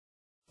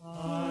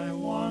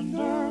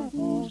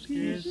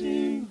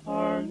kissing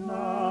her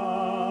now.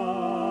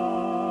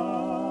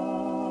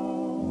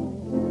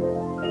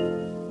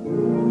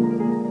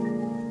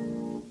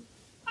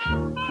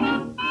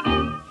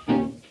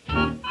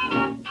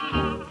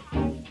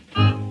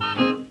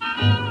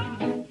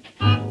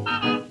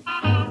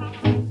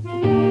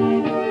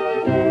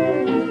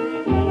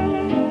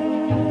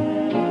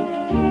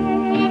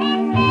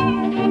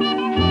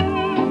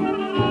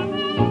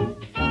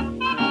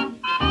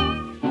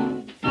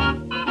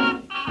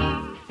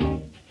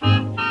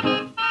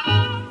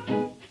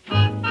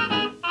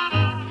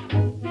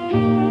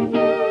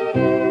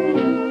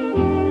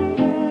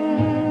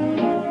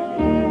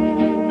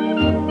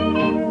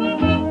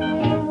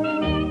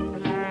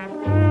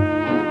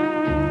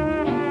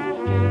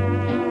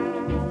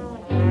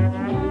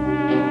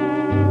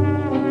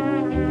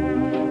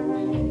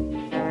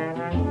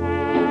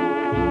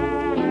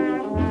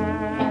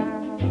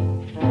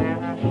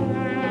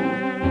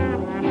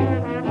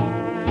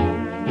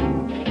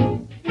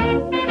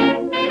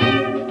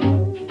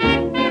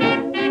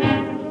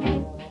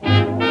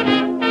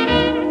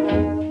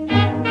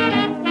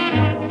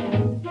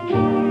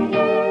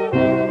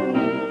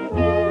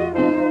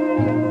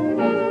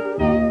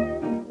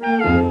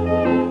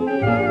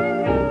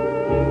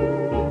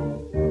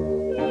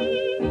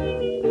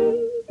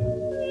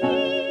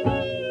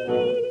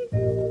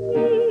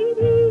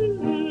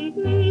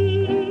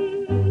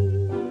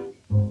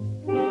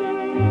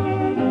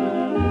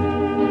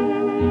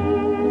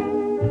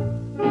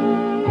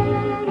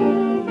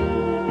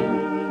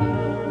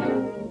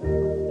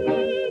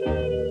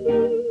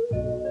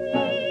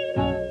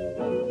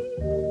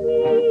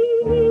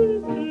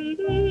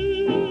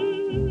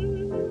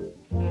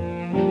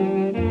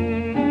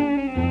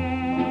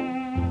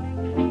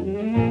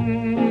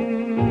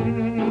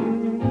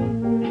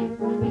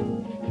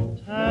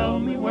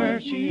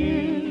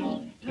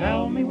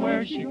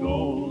 She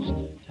goes.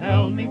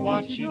 Tell me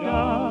what she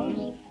does,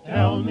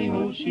 tell me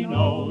who she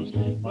knows,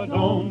 but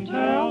don't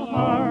tell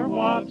her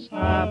what's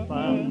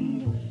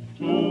happened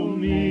to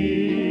me.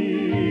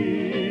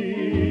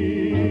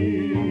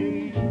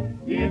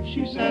 If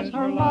she says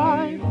her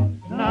life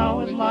now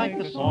is like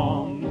a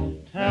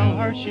song, tell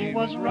her she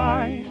was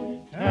right,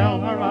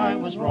 tell her I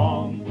was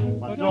wrong,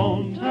 but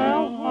don't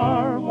tell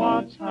her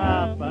what's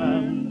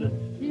happened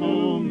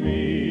to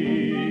me.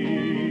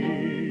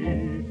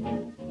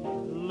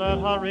 Let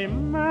her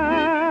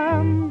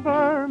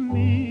remember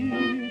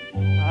me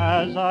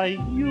as I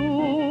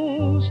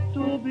used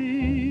to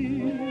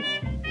be,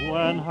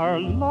 when her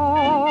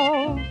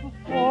love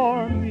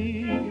for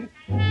me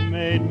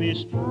made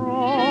me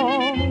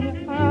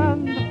strong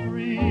and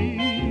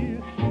free.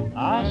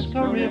 Ask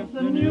her if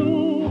the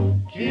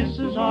new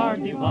kisses are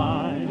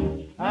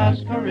divine,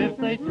 ask her if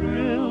they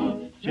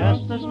thrill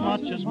just as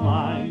much as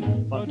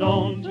mine, but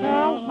don't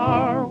tell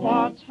her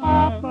what's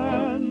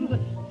happened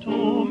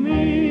to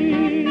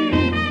me.